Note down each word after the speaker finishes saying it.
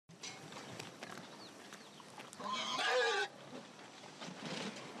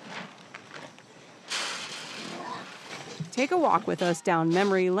take a walk with us down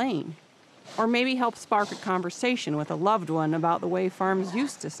memory lane. Or maybe help spark a conversation with a loved one about the way farms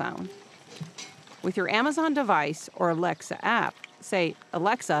used to sound. With your Amazon device or Alexa app, say,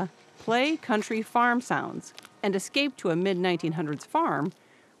 "Alexa, play country farm sounds," and escape to a mid-1900s farm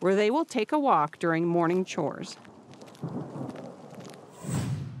where they will take a walk during morning chores.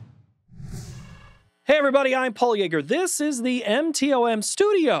 Hey everybody, I'm Paul Yeager. This is the MTOM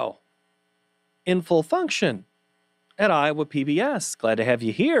studio in full function at Iowa PBS. Glad to have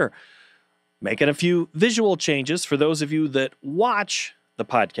you here. Making a few visual changes for those of you that watch the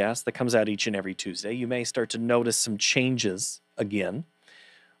podcast that comes out each and every Tuesday. You may start to notice some changes again.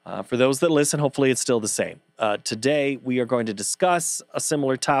 For those that listen, hopefully it's still the same. Today, we are going to discuss a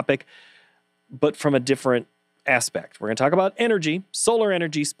similar topic, but from a different aspect. We're going to talk about energy, solar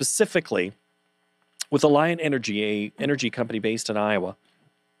energy specifically, with Alliant Energy, a energy company based in Iowa.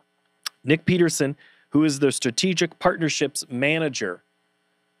 Nick Peterson, who is the Strategic Partnerships Manager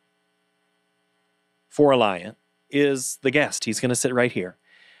for Alliant, is the guest. He's going to sit right here.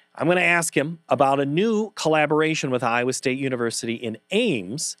 I'm going to ask him about a new collaboration with Iowa State University in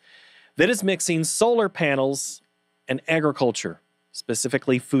Ames that is mixing solar panels and agriculture,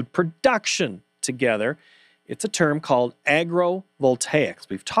 specifically food production, together. It's a term called agrovoltaics.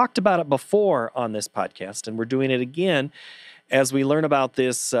 We've talked about it before on this podcast, and we're doing it again as we learn about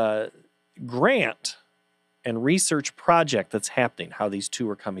this grant and research project that's happening, how these two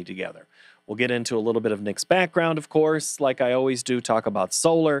are coming together. We'll get into a little bit of Nick's background, of course, like I always do, talk about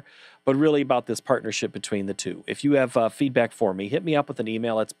solar, but really about this partnership between the two. If you have feedback for me, hit me up with an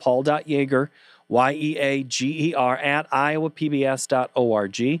email. It's paul.yeager, Y-E-A-G-E-R, at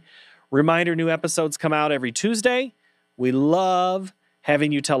iowapbs.org. Reminder, new episodes come out every Tuesday. We love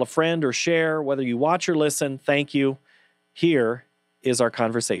having you tell a friend or share, whether you watch or listen. Thank you. Here is our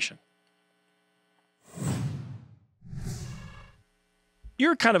conversation.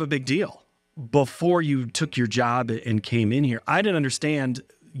 You're kind of a big deal. Before you took your job and came in here, I didn't understand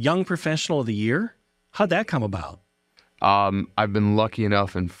Young Professional of the Year. How'd that come about? I've been lucky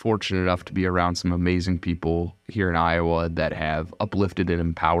enough and fortunate enough to be around some amazing people here in Iowa that have uplifted and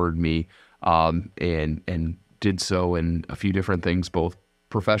empowered me, and did so in a few different things, both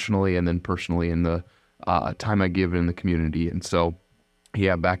professionally and then personally in the time I give in the community. And so,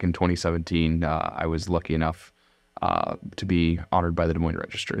 yeah, back in 2017, I was lucky enough to be honored by the Des Moines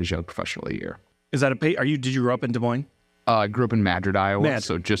Register as Young Professional of the Year. Is that did you grow up in Des Moines? I grew up in Madrid, Iowa,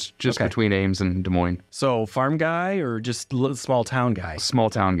 so just okay. Between Ames and Des Moines. So farm guy or just small town guy? Small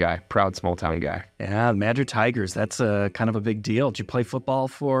town guy, proud small town guy. Yeah, the Madrid Tigers, that's kind of a big deal. Did you play football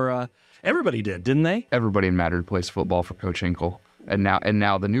for, everybody did, didn't they? Everybody in Madrid plays football for Coach Hinkle. And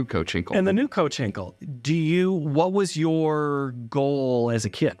now the new Coach Hinkle. And the new Coach Hinkle. What was your goal as a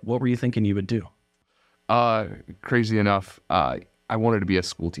kid? What were you thinking you would do? Crazy enough, I wanted to be a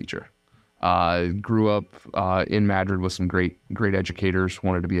school teacher. Grew up in Madrid with some great educators,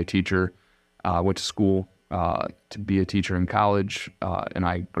 wanted to be a teacher, went to school to be a teacher in college, and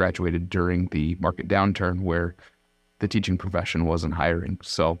I graduated during the market downturn where the teaching profession wasn't hiring.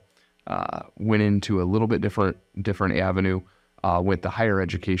 So went into a little bit different avenue, went the higher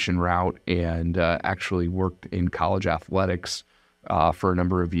education route, and actually worked in college athletics for a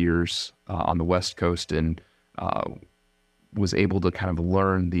number of years on the West Coast, and was able to kind of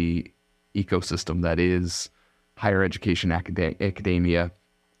learn the ecosystem that is higher education academia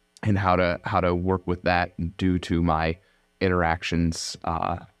and how to work with that due to my interactions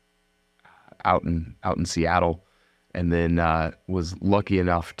out in Seattle, and then was lucky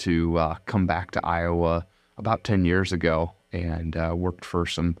enough to come back to Iowa about 10 years ago and worked for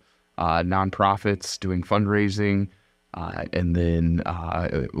some nonprofits doing fundraising, and then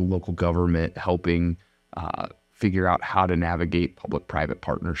local government helping figure out how to navigate public-private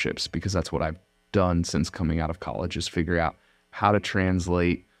partnerships, because that's what I've done since coming out of college, is figure out how to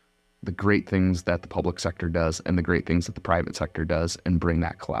translate the great things that the public sector does and the great things that the private sector does and bring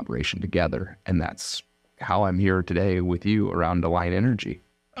that collaboration together. And that's how I'm here today with you around Alliant Energy.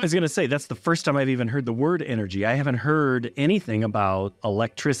 I was going to say, that's the first time I've even heard the word energy. I haven't heard anything about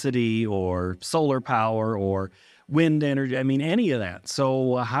electricity or solar power or wind energy. I mean, any of that.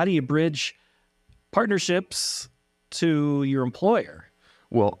 So how do you bridge partnerships to your employer?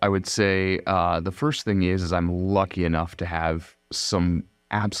 Well, I would say the first thing is I'm lucky enough to have some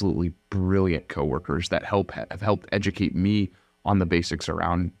absolutely brilliant coworkers that have helped educate me on the basics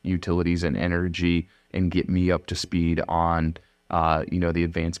around utilities and energy and get me up to speed on the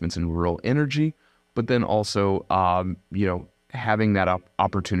advancements in rural energy, but then also having that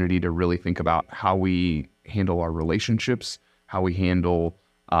opportunity to really think about how we handle our relationships, how we handle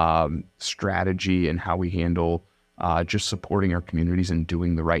strategy, and how we handle just supporting our communities and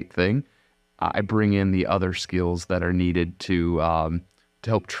doing the right thing. I bring in the other skills that are needed to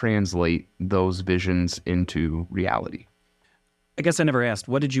help translate those visions into reality. I guess I never asked,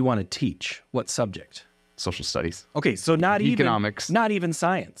 what did you want to teach? What subject? Social studies. Okay, so Economics. Not even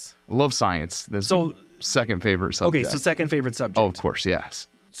science. Love science. That's So second favorite subject. Okay, so second favorite subject. Oh, of course, yes.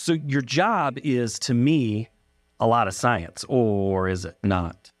 So your job is, to me, a lot of science, or is it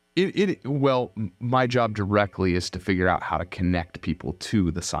not? Well, my job directly is to figure out how to connect people to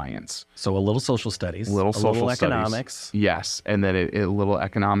the science. So a little social studies, A little social studies. economics. Yes, and then a little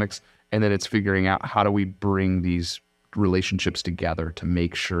economics, and then it's figuring out how do we bring these relationships together to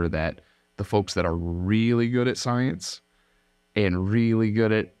make sure that the folks that are really good at science and really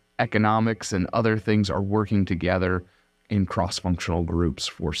good at economics and other things are working together in cross-functional groups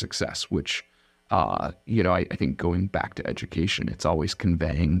for success, which, I think going back to education, it's always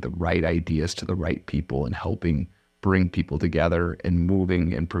conveying the right ideas to the right people and helping bring people together and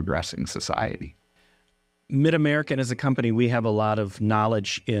moving and progressing society. Mid-American as a company, we have a lot of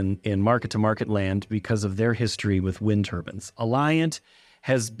knowledge in market-to-market land because of their history with wind turbines. Alliant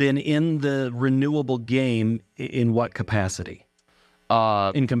has been in the renewable game in what capacity?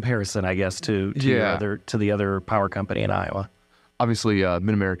 In comparison, I guess, to the other power company in Iowa. Obviously,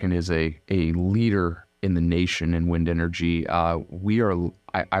 Mid-American is a leader in the nation in wind energy. I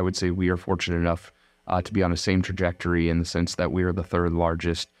would say we are fortunate enough to be on the same trajectory in the sense that we are the third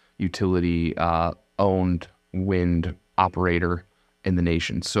largest utility owned wind operator in the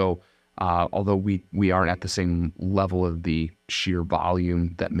nation. So although we aren't at the same level of the sheer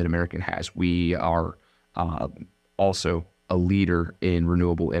volume that Mid-American has, we are also a leader in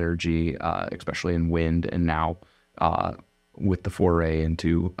renewable energy, especially in wind, and now with the foray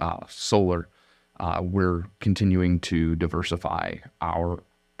into solar, we're continuing to diversify our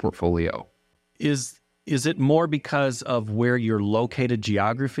portfolio. Is it more because of where you're located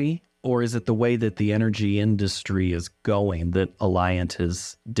geography, or is it the way that the energy industry is going that Alliant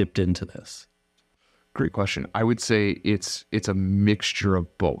has dipped into this? Great question. I would say it's a mixture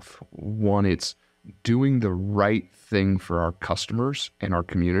of both. One, it's doing the right thing for our customers and our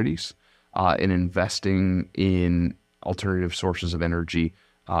communities, and investing in alternative sources of energy.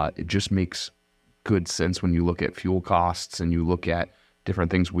 It just makes good sense when you look at fuel costs and you look at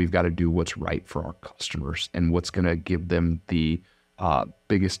different things. We've got to do what's right for our customers and what's going to give them the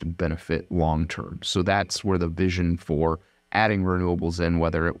biggest benefit long term. So that's where the vision for adding renewables in,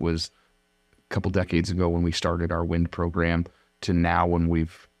 whether it was a couple decades ago when we started our wind program to now when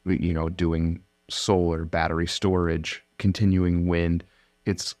we've, doing solar, battery storage, continuing wind,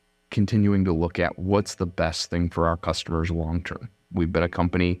 it's continuing to look at what's the best thing for our customers long term. We've been a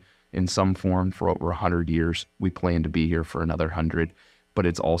company in some form for over 100 years. We plan to be here for another 100, but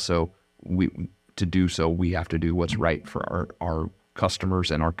it's also, to do so, we have to do what's right for our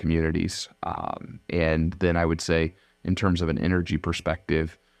customers and our communities. And then I would say, in terms of an energy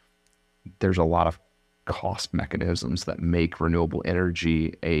perspective, there's a lot of cost mechanisms that make renewable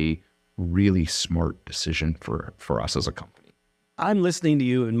energy a really smart decision for us as a company. I'm listening to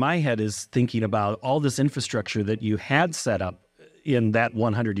you, and my head is thinking about all this infrastructure that you had set up in that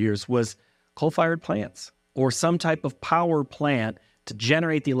 100 years was coal-fired plants or some type of power plant to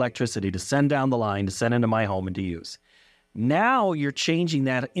generate the electricity, to send down the line, to send into my home and to use. Now you're changing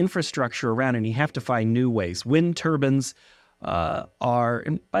that infrastructure around, and you have to find new ways. Wind turbines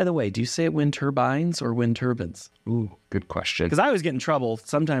and by the way, do you say it wind turbines or wind turbines? Ooh, good question. Because I always get in trouble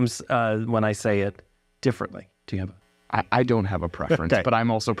sometimes when I say it differently. Do you have I don't have a preference, Okay. but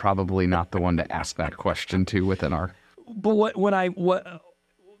I'm also probably not the one to ask that question to within our... But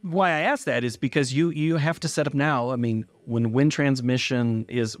why I ask that is because you have to set up now. I mean, when wind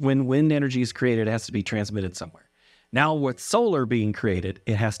energy is created, it has to be transmitted somewhere. Now with solar being created,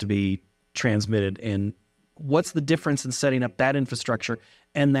 it has to be transmitted. And what's the difference in setting up that infrastructure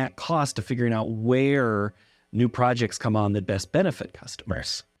and that cost of figuring out where new projects come on that best benefit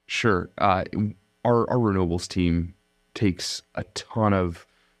customers? Sure. Our renewables team takes a ton of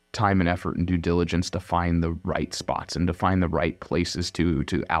time and effort and due diligence to find the right spots and to find the right places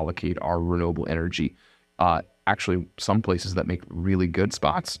to allocate our renewable energy. Actually, some places that make really good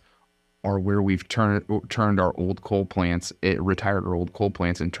spots are where we've turned our old coal plants, retired our old coal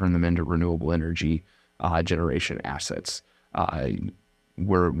plants and turned them into renewable energy generation assets.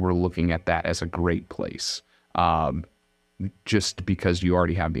 We're looking at that as a great place. Just because you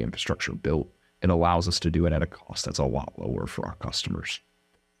already have the infrastructure built, it allows us to do it at a cost that's a lot lower for our customers.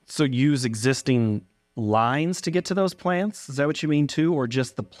 So use existing lines to get to those plants? Is that what you mean too? Or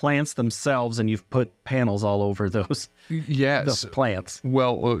just the plants themselves and you've put panels all over those, Yes. those plants?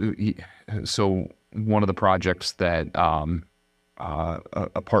 Well, so one of the projects that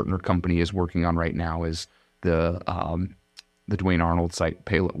a partner company is working on right now is the Duane Arnold site,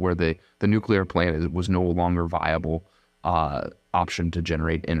 where the nuclear plant was no longer viable option to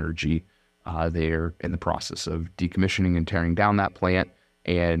generate energy. They're in the process of decommissioning and tearing down that plant,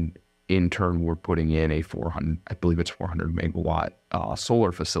 and in turn, we're putting in a 400 megawatt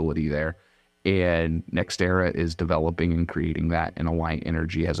solar facility there. And NextEra is developing and creating that, and Alliant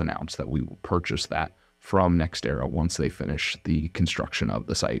Energy has announced that we will purchase that from NextEra once they finish the construction of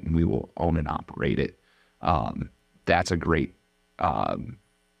the site, and we will own and operate it. That's a great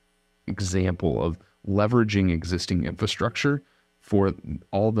example of leveraging existing infrastructure for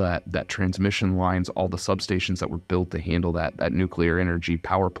all that transmission lines, all the substations that were built to handle that nuclear energy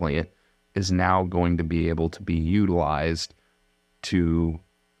power plant is now going to be able to be utilized to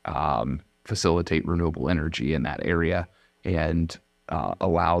facilitate renewable energy in that area and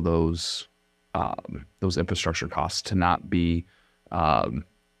allow those infrastructure costs to not be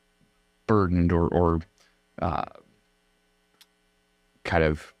burdened or kind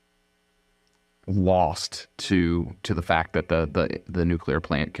of lost to the fact that the nuclear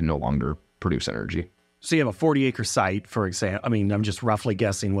plant can no longer produce energy. So you have a 40-acre site, for example. I mean, I'm just roughly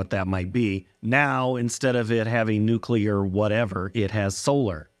guessing what that might be. Now, instead of it having nuclear whatever, it has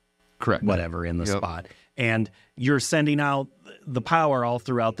solar. Correct. Whatever in the spot. And you're sending out the power all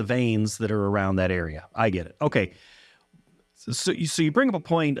throughout the veins that are around that area. I get it. Okay. So you bring up a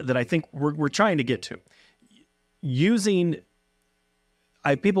point that I think we're trying to get to.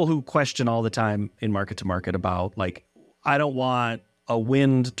 People who question all the time in market to market about, like, I don't want a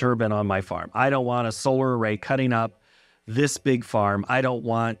wind turbine on my farm. I don't want a solar array cutting up this big farm.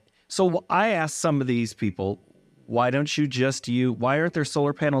 So I asked some of these people, why aren't there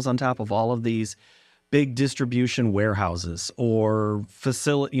solar panels on top of all of these big distribution warehouses or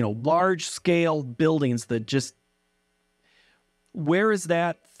large scale buildings that just, where is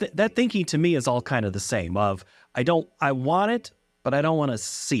that? That thinking to me is all kind of the same of, I want it, but I don't want to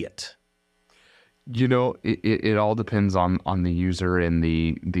see it. It all depends on the user and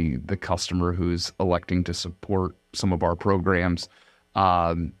the customer who's electing to support some of our programs.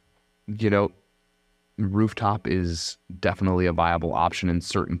 Rooftop is definitely a viable option in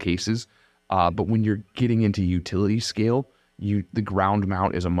certain cases. But when you're getting into utility scale, the ground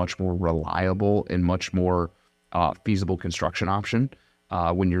mount is a much more reliable and much more feasible construction option.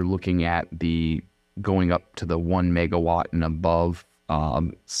 When you're looking at going up to the 1 megawatt and above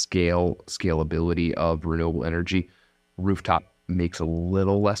scalability of renewable energy, rooftop makes a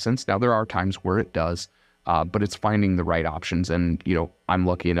little less sense. Now, there are times where it does, but it's finding the right options. And, I'm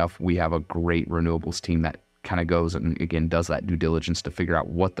lucky enough, we have a great renewables team that kind of goes and, again, does that due diligence to figure out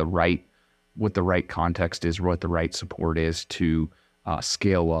what the right context is, what the right support is to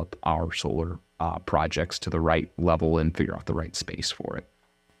scale up our solar projects to the right level and figure out the right space for it.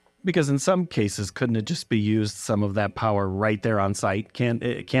 Because in some cases, couldn't it just be used, some of that power right there on site? Can't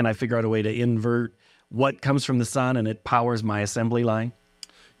I figure out a way to invert what comes from the sun and it powers my assembly line?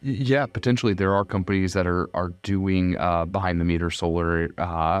 Yeah, potentially. There are companies that are doing behind the meter solar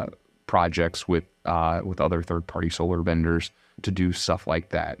projects with other third-party solar vendors to do stuff like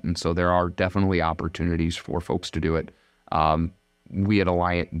that. And so there are definitely opportunities for folks to do it. We at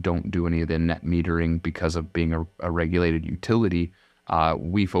Alliant don't do any of the net metering because of being a regulated utility.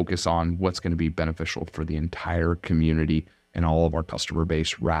 We focus on what's going to be beneficial for the entire community and all of our customer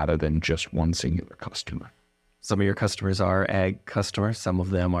base rather than just one singular customer. Some of your customers are ag customers. Some of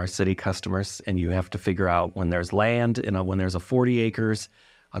them are city customers. And you have to figure out when there's land and when there's a 40 acres.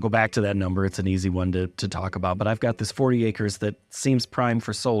 I'll go back to that number. It's an easy one to talk about. But I've got this 40 acres that seems prime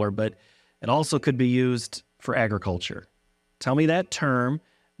for solar, but it also could be used for agriculture. Tell me that term.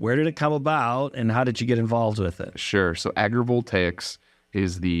 Where did it come about, and how did you get involved with it? Sure. So agrovoltaics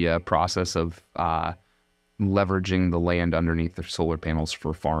is the process of leveraging the land underneath the solar panels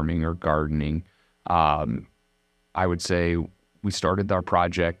for farming or gardening. I would say we started our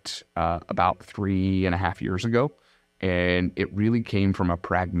project about 3.5 years ago, and it really came from a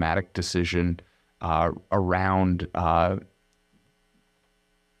pragmatic decision around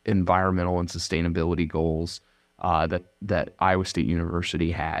environmental and sustainability goals that Iowa State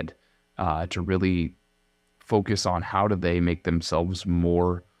University had to really focus on how do they make themselves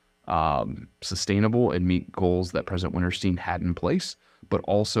more sustainable and meet goals that President Winterstein had in place. But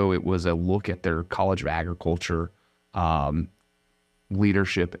also it was a look at their College of Agriculture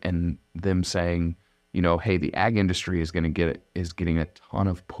leadership and them saying, hey, the ag industry is getting a ton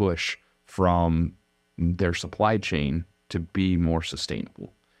of push from their supply chain to be more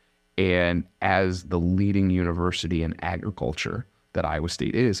sustainable. And as the leading university in agriculture, that Iowa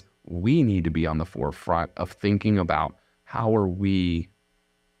State is, we need to be on the forefront of thinking about how are we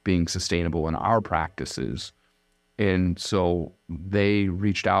being sustainable in our practices. And so they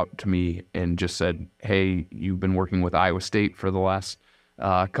reached out to me and just said, hey, you've been working with Iowa State for the last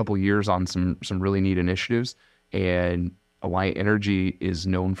couple years on some really neat initiatives. And Alliant Energy is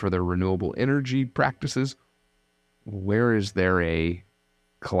known for their renewable energy practices. Where is there a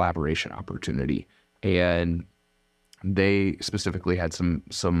collaboration opportunity? And they specifically had some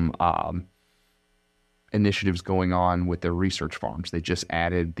initiatives going on with their research farms. They just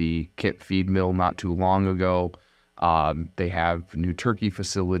added the Kent feed mill not too long ago. They have new turkey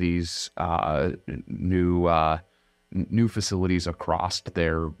facilities, new facilities across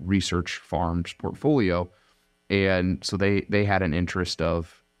their research farms portfolio. And so they had an interest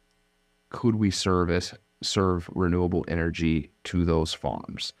of, could we serve renewable energy to those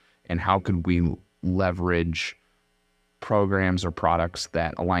farms? And how could we leverage programs or products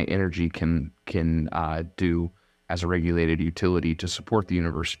that Alliant Energy can do as a regulated utility to support the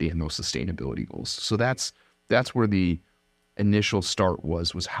university and those sustainability goals? So that's where the initial start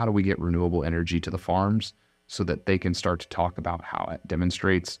was how do we get renewable energy to the farms so that they can start to talk about how it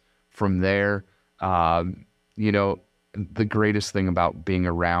demonstrates. From there, the greatest thing about being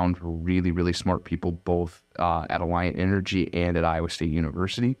around really, really smart people, both at Alliant Energy and at Iowa State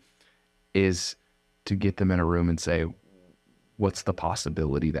University, is to get them in a room and say, what's the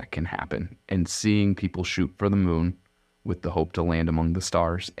possibility that can happen? And seeing people shoot for the moon with the hope to land among the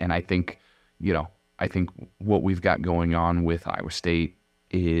stars. And I think what we've got going on with Iowa State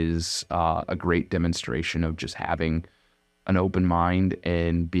is a great demonstration of just having an open mind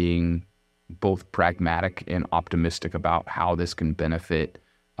and being both pragmatic and optimistic about how this can benefit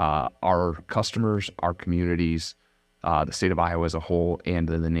our customers, our communities, the state of Iowa as a whole, and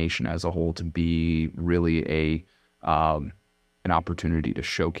the nation as a whole, to be really an opportunity to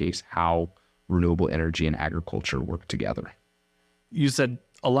showcase how renewable energy and agriculture work together. You said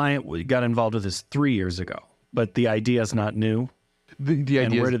Alliant got involved with this 3 years ago, but the idea is not new. The idea,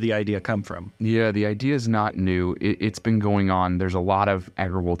 and where did the idea come from? Yeah, the idea is not new. It's been going on. There's a lot of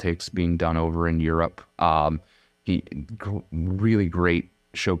agrovoltaics being done over in Europe. Really great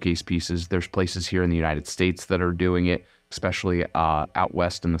showcase pieces. There's places here in the United States that are doing it, especially out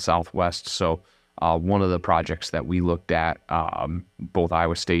west in the Southwest. So one of the projects that we looked at, both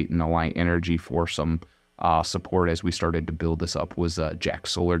Iowa State and Alliant Energy, for some support as we started to build this up, was Jack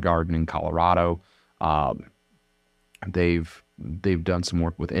Solar Garden in Colorado. They've done some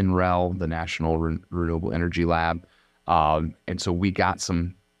work with NREL, the National Renewable Energy Lab. And so we got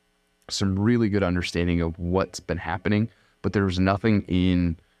some really good understanding of what's been happening, but there was nothing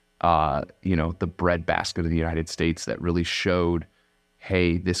in, the breadbasket of the United States that really showed,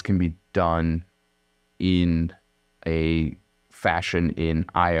 hey, this can be done in a fashion in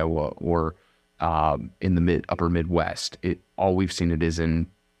Iowa or in the upper Midwest. All we've seen it is in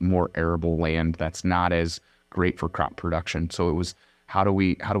more arable land that's not as great for crop production. So it was, how do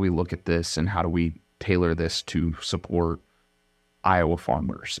we look at this and how do we tailor this to support Iowa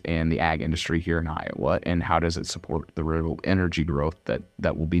farmers and the ag industry here in Iowa, and how does it support the renewable energy growth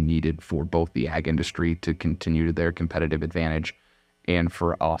that will be needed for both the ag industry to continue their competitive advantage and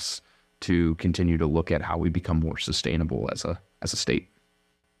for us to continue to look at how we become more sustainable as a state.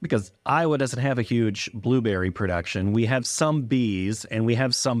 Because Iowa doesn't have a huge blueberry production. We have some bees and we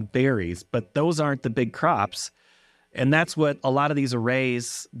have some berries, but those aren't the big crops. And that's what a lot of these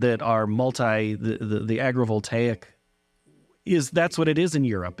arrays that are the agrovoltaic is. That's what it is in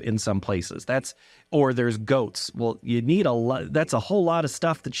Europe in some places. Or there's goats. Well, you need a lot. That's a whole lot of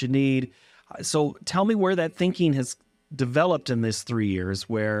stuff that you need. So tell me where that thinking has developed in this 3 years.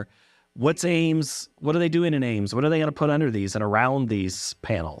 What's Ames? What are they doing in Ames? What are they going to put under these and around these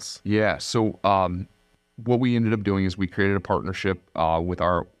panels? Yeah. So what we ended up doing is we created a partnership with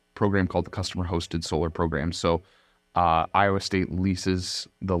our program called the Customer Hosted Solar Program. So Iowa State leases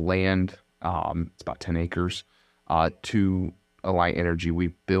the land. It's about 10 acres to Alliant Energy. We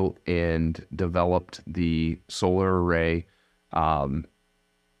built and developed the solar array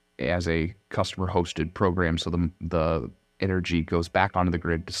as a customer hosted program. So the energy goes back onto the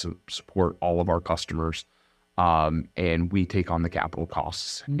grid to support all of our customers, and we take on the capital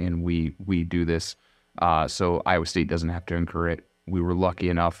costs, and we do this so Iowa State doesn't have to incur it. We were lucky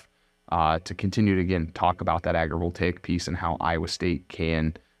enough to continue to, again, talk about that agrivoltaic piece and how Iowa State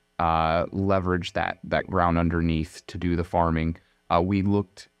can leverage that ground underneath to do the farming. We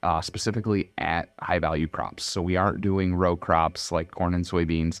looked specifically at high-value crops. So we aren't doing row crops like corn and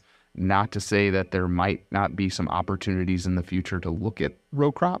soybeans. Not to say that there might not be some opportunities in the future to look at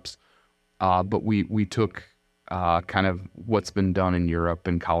row crops, but we took kind of what's been done in Europe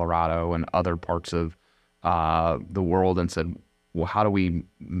and Colorado and other parts of the world and said, well, how do we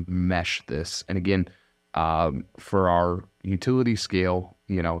mesh this? And again, for our utility scale,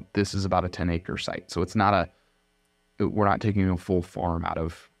 this is about a 10-acre site. So it's not we're not taking a full farm out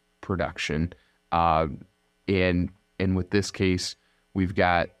of production. And with this case, we've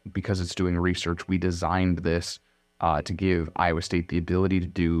got, because it's doing research, we designed this to give Iowa State the ability to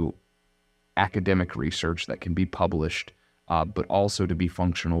do academic research that can be published, but also to be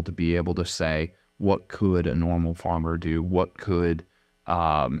functional, to be able to say, what could a normal farmer do? What could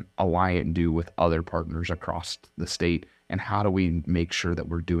Alliant do with other partners across the state? And how do we make sure that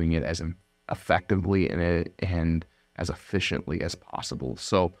we're doing it as effectively and as efficiently as possible?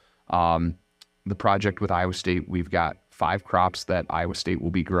 So the project with Iowa State, we've got 5 crops that Iowa State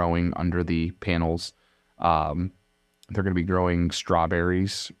will be growing under the panels. They're going to be growing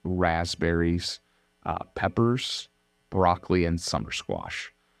strawberries, raspberries, peppers, broccoli, and summer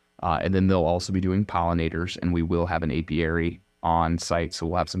squash. And then they'll also be doing pollinators, and we will have an apiary on site. So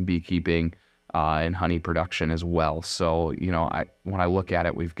we'll have some beekeeping and honey production as well. So, when I look at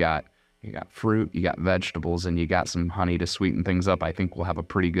it, you got fruit, you got vegetables, and you got some honey to sweeten things up. I think we'll have a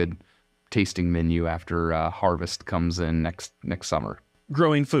pretty good tasting menu after harvest comes in next summer.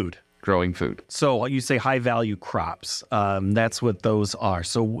 Growing food. So you say high value crops. That's what those are.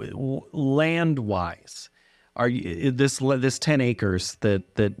 So land wise, are you, this 10 acres that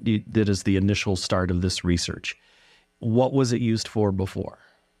is the initial start of this research? What was it used for before?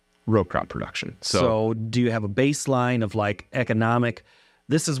 Row crop production. So do you have a baseline of like economic?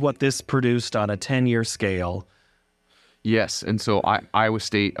 This is what this produced on a 10-year scale. Yes, and so Iowa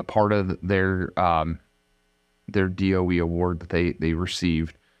State, a part of their DOE award that they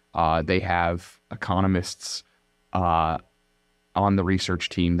received. They have economists on the research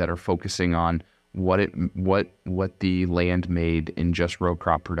team that are focusing on what the land made in just row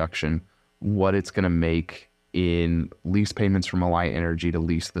crop production, what it's going to make in lease payments from Alliant Energy to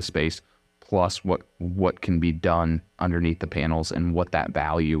lease the space, plus what can be done underneath the panels and what that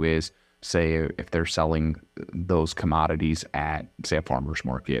value is. Say if they're selling those commodities at, say, a farmer's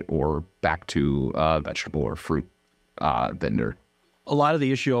market or back to a vegetable or fruit vendor. A lot of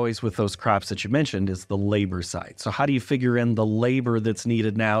the issue always with those crops that you mentioned is the labor side. So how do you figure in the labor that's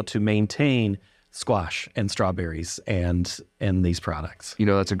needed now to maintain squash and strawberries and these products?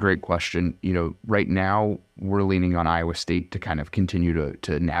 That's a great question. Right now we're leaning on Iowa State to kind of continue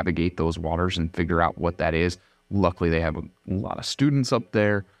to navigate those waters and figure out what that is. Luckily, they have a lot of students up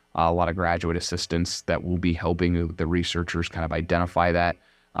there, a lot of graduate assistants that will be helping the researchers kind of identify that.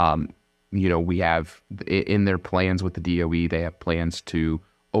 We have in their plans with the DOE, they have plans to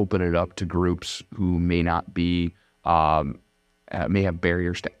open it up to groups who may not be, may have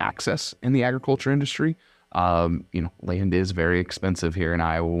barriers to access in the agriculture industry. Land is very expensive here in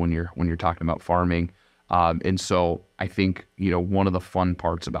Iowa when you're talking about farming. And so I think, one of the fun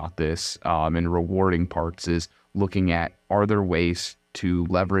parts about this and rewarding parts is looking at, are there ways to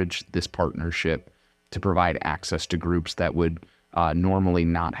leverage this partnership to provide access to groups that would normally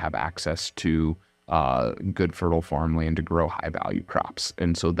not have access to good fertile farmland to grow high value crops.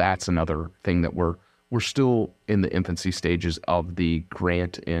 And so that's another thing that we're still in the infancy stages of the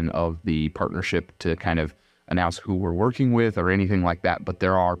grant and of the partnership to kind of announce who we're working with or anything like that. But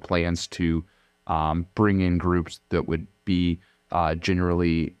there are plans to bring in groups that would be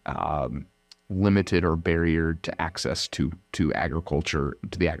generally limited or barriered to access to agriculture,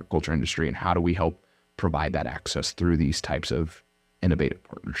 to the agriculture industry. And how do we help provide that access through these types of innovative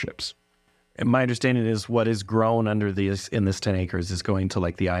partnerships? And my understanding is what is grown in this 10 acres is going to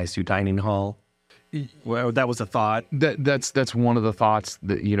like the ISU dining hall. Well, that was a thought. That's one of the thoughts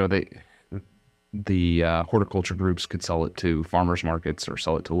that, the horticulture groups could sell it to farmers markets or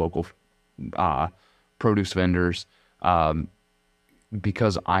sell it to local produce vendors.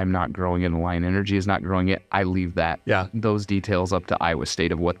 Because I'm not growing it and Alliant Energy is not growing it, I leave those details up to Iowa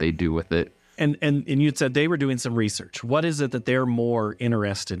State of what they do with it. And you said they were doing some research. What is it that they're more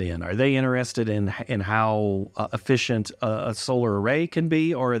interested in? Are they interested in how efficient a solar array can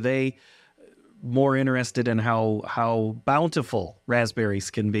be, or are they more interested in how bountiful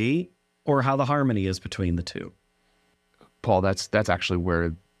raspberries can be, or how the harmony is between the two? Paul, that's actually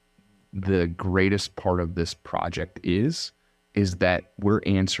where the greatest part of this project is that we're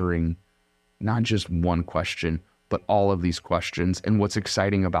answering not just one question, but all of these questions. And what's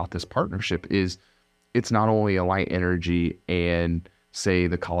exciting about this partnership is it's not only Alliant Energy and, say,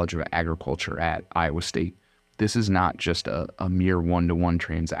 the College of Agriculture at Iowa State. This is not just a mere one-to-one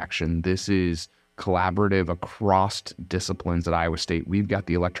transaction. This is collaborative across disciplines at Iowa State. We've got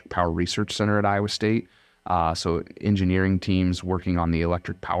the Electric Power Research Center at Iowa State So engineering teams working on the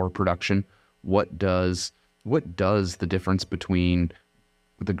electric power production. What does the difference between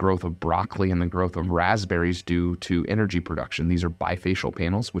the growth of broccoli and the growth of raspberries do to energy production? These are bifacial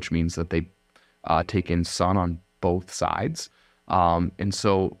panels, which means that they take in sun on both sides. And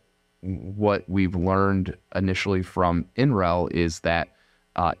so what we've learned initially from NREL is that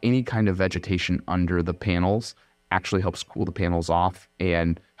any kind of vegetation under the panels actually helps cool the panels off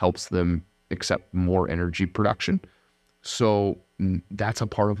and helps them accept more energy production. So that's a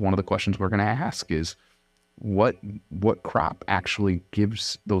part of one of the questions we're going to ask is what crop actually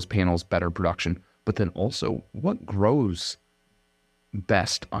gives those panels better production, but then also what grows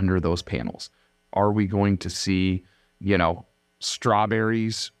best under those panels. Are we going to see,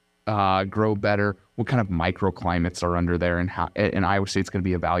 strawberries grow better? What kind of microclimates are under there, and how? And Iowa State's going to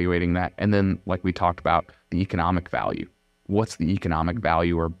be evaluating that. And then, like we talked about, the economic value. What's the economic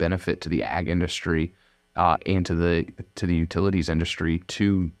value or benefit to the ag industry and to the utilities industry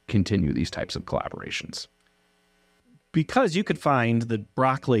to continue these types of collaborations? Because you could find that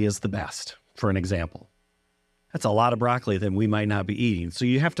broccoli is the best, for an example. That's a lot of broccoli that we might not be eating. So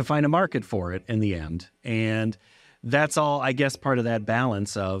you have to find a market for it in the end. And that's all, I guess, part of that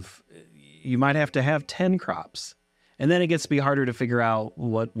balance of you might have to have 10 crops. And then it gets to be harder to figure out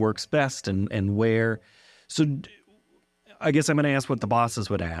what works best and where. So I guess I'm going to ask what the bosses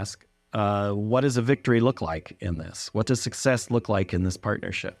would ask. What does a victory look like in this? What does success look like in this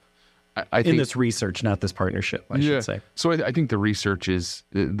partnership? I think, in this research, not this partnership, I should say. So I think the research is,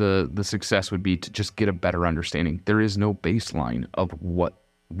 the success would be to just get a better understanding. There is no baseline of what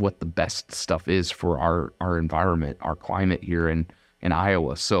the best stuff is for our environment, our climate here in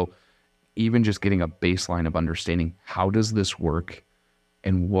Iowa. So even just getting a baseline of understanding, how does this work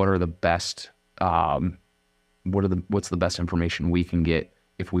and what are the best, what's the best information we can get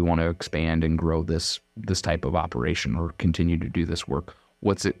if we want to expand and grow this type of operation or continue to do this work?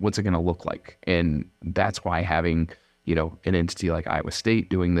 What's it going to look like? And that's why having, an entity like Iowa State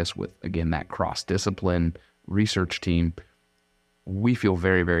doing this with, again, that cross-discipline research team, we feel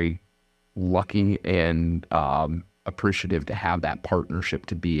very, very lucky and appreciative to have that partnership,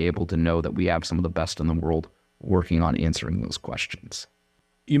 to be able to know that we have some of the best in the world working on answering those questions.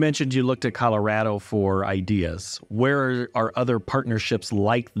 You mentioned you looked at Colorado for ideas. Where are other partnerships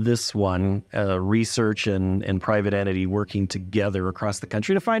like this one, research and private entity working together across the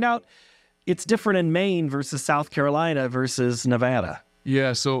country to find out it's different in Maine versus South Carolina versus Nevada?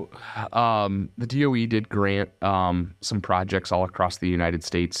 Yeah, so the DOE did grant some projects all across the United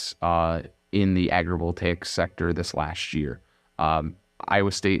States in the agrivoltaics sector this last year.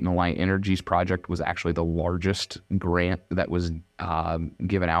 Iowa State and Alliant Energy's project was actually the largest grant that was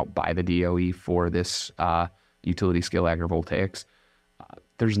given out by the DOE for this utility scale agrivoltaics.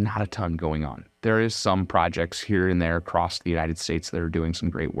 There's not a ton going on. There is some projects here and there across the United States that are doing some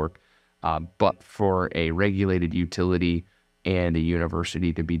great work. But for a regulated utility and a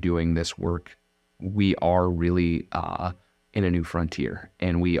university to be doing this work, we are really in a new frontier,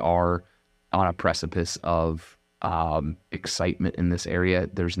 and we are on a precipice of excitement in this area.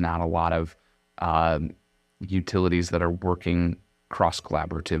 There's not a lot of utilities that are working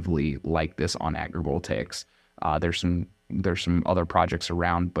cross-collaboratively like this on agrivoltaics. There's some other projects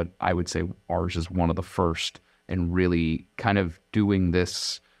around, but I would say ours is one of the first and really kind of doing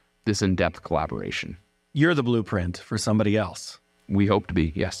this in-depth collaboration. You're the blueprint for somebody else. We hope to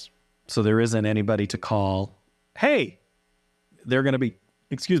be, yes. So there isn't anybody to call, hey, they're going to be,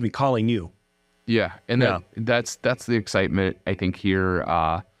 calling you. Yeah, and that's the excitement I think here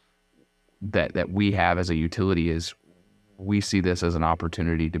that we have as a utility is we see this as an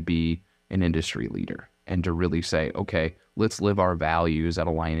opportunity to be an industry leader and to really say, okay, let's live our values at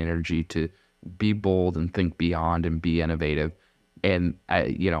Alliant Energy to be bold and think beyond and be innovative. And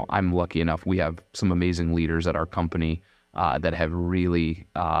I'm lucky enough, we have some amazing leaders at our company that have really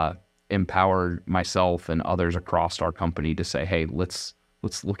empowered myself and others across our company to say, hey, let's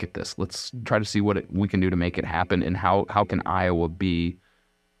look at this. Let's try to see what we can do to make it happen, and how can Iowa be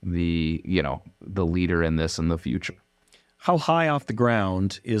the leader in this in the future. How high off the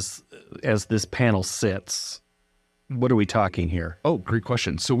ground is, as this panel sits, what are we talking here? Oh, great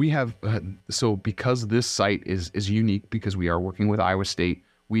question. So we have, because this site is unique, because we are working with Iowa State,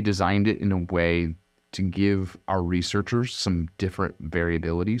 we designed it in a way to give our researchers some different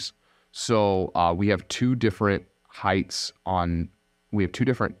variabilities. So we have two different types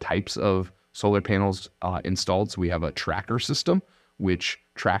of solar panels installed. So we have a tracker system, which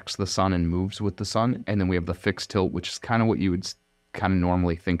tracks the sun and moves with the sun. And then we have the fixed tilt, which is kind of what you would kind of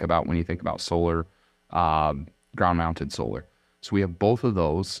normally think about when you think about solar, ground-mounted solar. So we have both of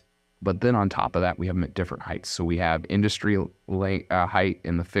those. But then on top of that, we have them at different heights. So we have industry height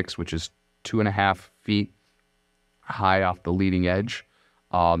in the fixed, which is 2.5 feet high off the leading edge,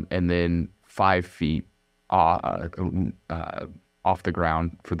 and then 5 feet off the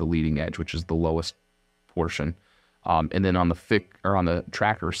ground for the leading edge, which is the lowest portion. And then on the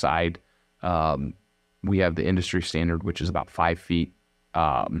tracker side, we have the industry standard, which is about 5 feet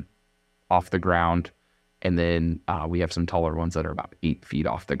off the ground. And then we have some taller ones that are about 8 feet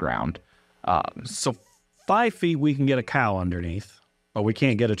off the ground. So 5 feet, we can get a cow underneath, but we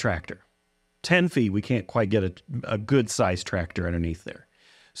can't get a tractor. 10 feet, we can't quite get a good-sized tractor underneath there.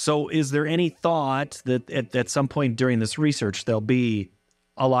 So is there any thought that at some point during this research, there'll be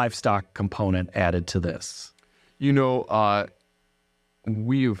a livestock component added to this? We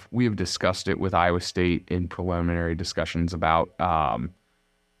have discussed it with Iowa State in preliminary discussions about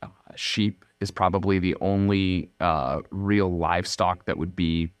sheep is probably the only real livestock that would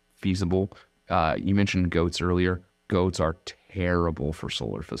be feasible. You mentioned goats earlier. Goats are terrible for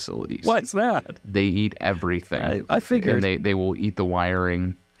solar facilities. What's that? They eat everything. I figured. And they will eat the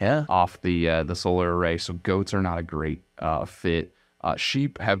wiring off the solar array. So goats are not a great fit.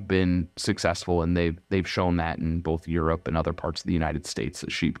 Sheep have been successful, and they've shown that in both Europe and other parts of the United States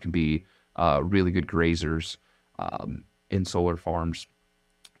that sheep can be really good grazers in solar farms.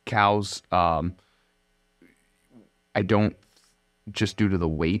 Cows, I don't, just due to the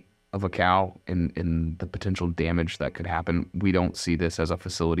weight of a cow and the potential damage that could happen, we don't see this as a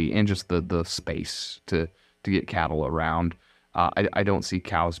facility, and just the space to get cattle around. I don't see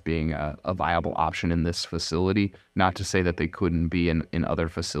cows being a viable option in this facility. Not to say that they couldn't be in other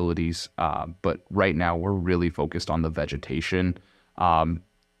facilities, but right now we're really focused on the vegetation,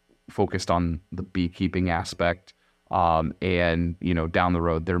 focused on the beekeeping aspect, and down the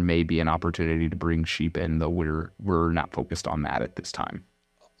road there may be an opportunity to bring sheep in, though we're not focused on that at this time.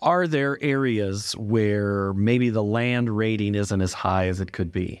 Are there areas where maybe the land rating isn't as high as it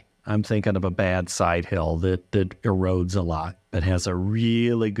could be? I'm thinking of a bad side hill that erodes a lot, but has a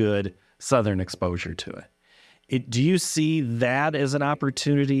really good southern exposure to it. Do you see that as an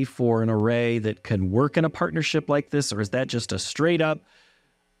opportunity for an array that can work in a partnership like this, or is that just a straight up,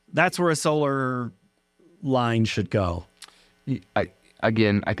 that's where a solar line should go? I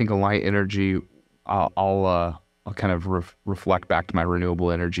think Alliant Energy, I'll kind of reflect back to my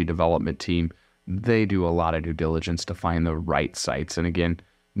renewable energy development team. They do a lot of due diligence to find the right sites. And again,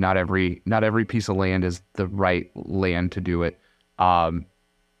 not every piece of land is the right land to do it. I'm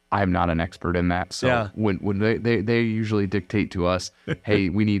not an expert in that. So when they usually dictate to us, hey,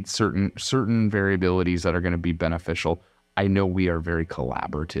 we need certain variabilities that are going to be beneficial. I know we are very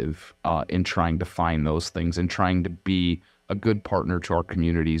collaborative in trying to find those things and trying to be a good partner to our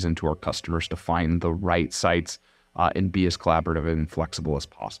communities and to our customers to find the right sites and be as collaborative and flexible as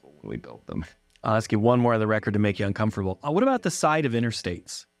possible when we build them. I'll ask you one more on the record to make you uncomfortable. What about the side of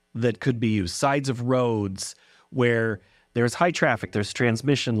interstates that could be used? Sides of roads where there's high traffic, there's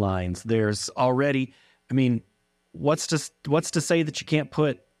transmission lines, there's already, what's to say that you can't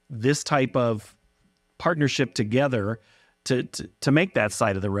put this type of partnership together to make that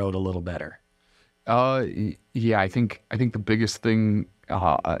side of the road a little better? I think the biggest thing,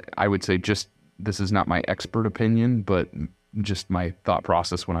 I would say, just, this is not my expert opinion, but just my thought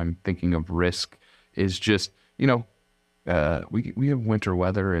process when I'm thinking of risk is just, we have winter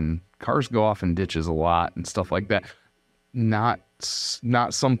weather and cars go off in ditches a lot and stuff like that. Not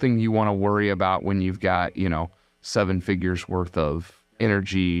something you want to worry about when you've got, 7 figures worth of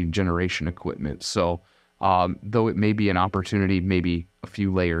energy generation equipment. So, though it may be an opportunity, maybe a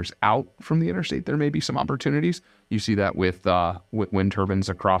few layers out from the interstate, there may be some opportunities. You see that with wind turbines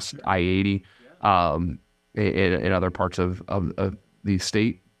across I-80, in other parts of the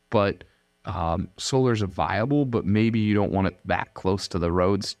state. But solar's viable, but maybe you don't want it that close to the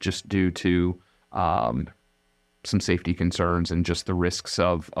roads just due to some safety concerns and just the risks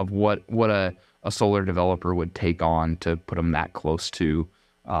of what a solar developer would take on to put them that close to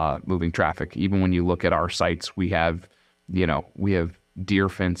moving traffic. Even when you look at our sites, we have deer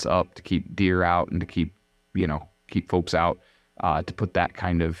fence up to keep deer out and to keep folks out, to put that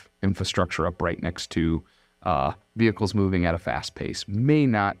kind of infrastructure up right next to vehicles moving at a fast pace. May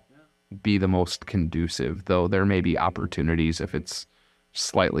not be the most conducive, though there may be opportunities if it's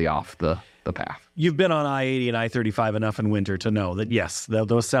slightly off the path. You've been on I-80 and I-35 enough in winter to know that, yes,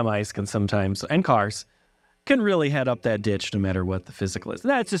 those semis can sometimes, and cars, can really head up that ditch no matter what the physical is.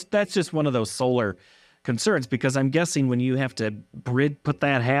 That's just one of those solar concerns, because I'm guessing when you have to put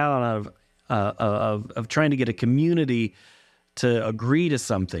that hat on of trying to get a community to agree to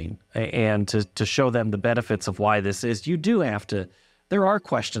something and to show them the benefits of why this is, you do have to there are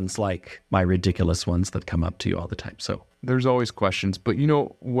questions like my ridiculous ones that come up to you all the time. So There's always questions, but you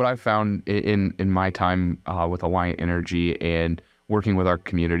know what I found in my time with Alliant Energy and working with our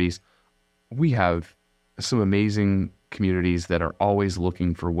communities, we have some amazing communities that are always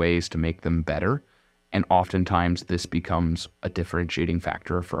looking for ways to make them better, and oftentimes this becomes a differentiating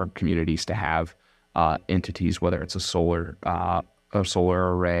factor for our communities to have entities, whether it's a solar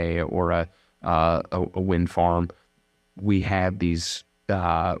array or a wind farm. We have these.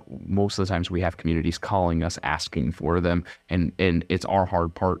 Most of the times we have communities calling us asking for them, and it's our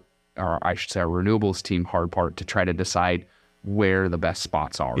hard part, or I should say our renewables team hard part, to try to decide where the best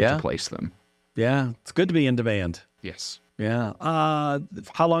spots are to place them. Yeah, it's good to be in demand. Yes. Yeah.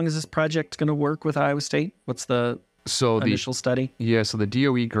 How long is this project going to work with Iowa State? What's the initial study? Yeah, so the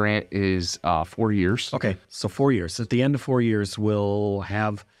DOE grant is 4 years. Okay, so 4 years. At the end of 4 years,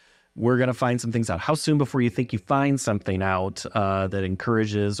 we're going to find some things out. How soon before you think you find something out that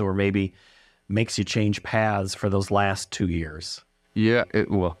encourages or maybe makes you change paths for those last 2 years? Yeah, I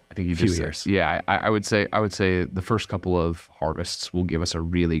think you just said, years. yeah, I would say the first couple of harvests will give us a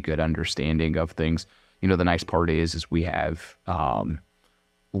really good understanding of things. You know, the nice part is we have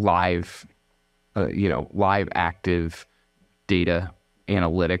live active data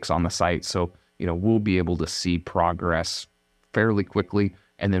analytics on the site. So, you know, we'll be able to see progress fairly quickly,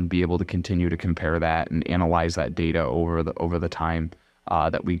 and then be able to continue to compare that and analyze that data over the time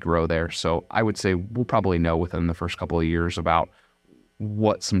that we grow there. So I would say we'll probably know within the first couple of years about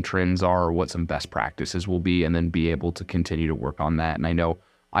what some trends are or what some best practices will be, and then be able to continue to work on that. And I know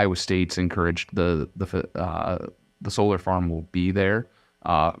Iowa State's encouraged the solar farm will be there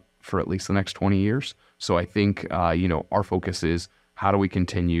for at least the next 20 years. So I think our focus is how do we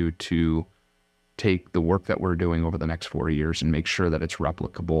continue to take the work that we're doing over the next 4 years and make sure that it's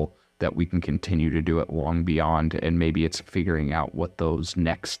replicable, that we can continue to do it long beyond, and maybe it's figuring out what those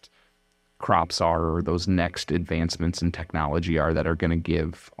next crops are or those next advancements in technology are that are going to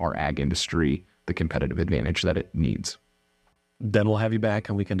give our ag industry the competitive advantage that it needs. Then we'll have you back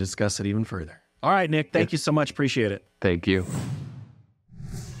and we can discuss it even further. All right, Nick, thank you so much. Appreciate it. Thank you.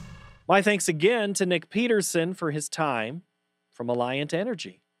 My thanks again to Nick Peterson for his time from Alliant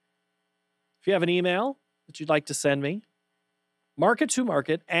Energy. If you have an email that you'd like to send me,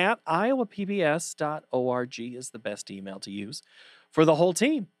 market2market@iowapbs.org is the best email to use for the whole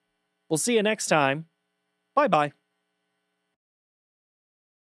team. We'll see you next time. Bye-bye.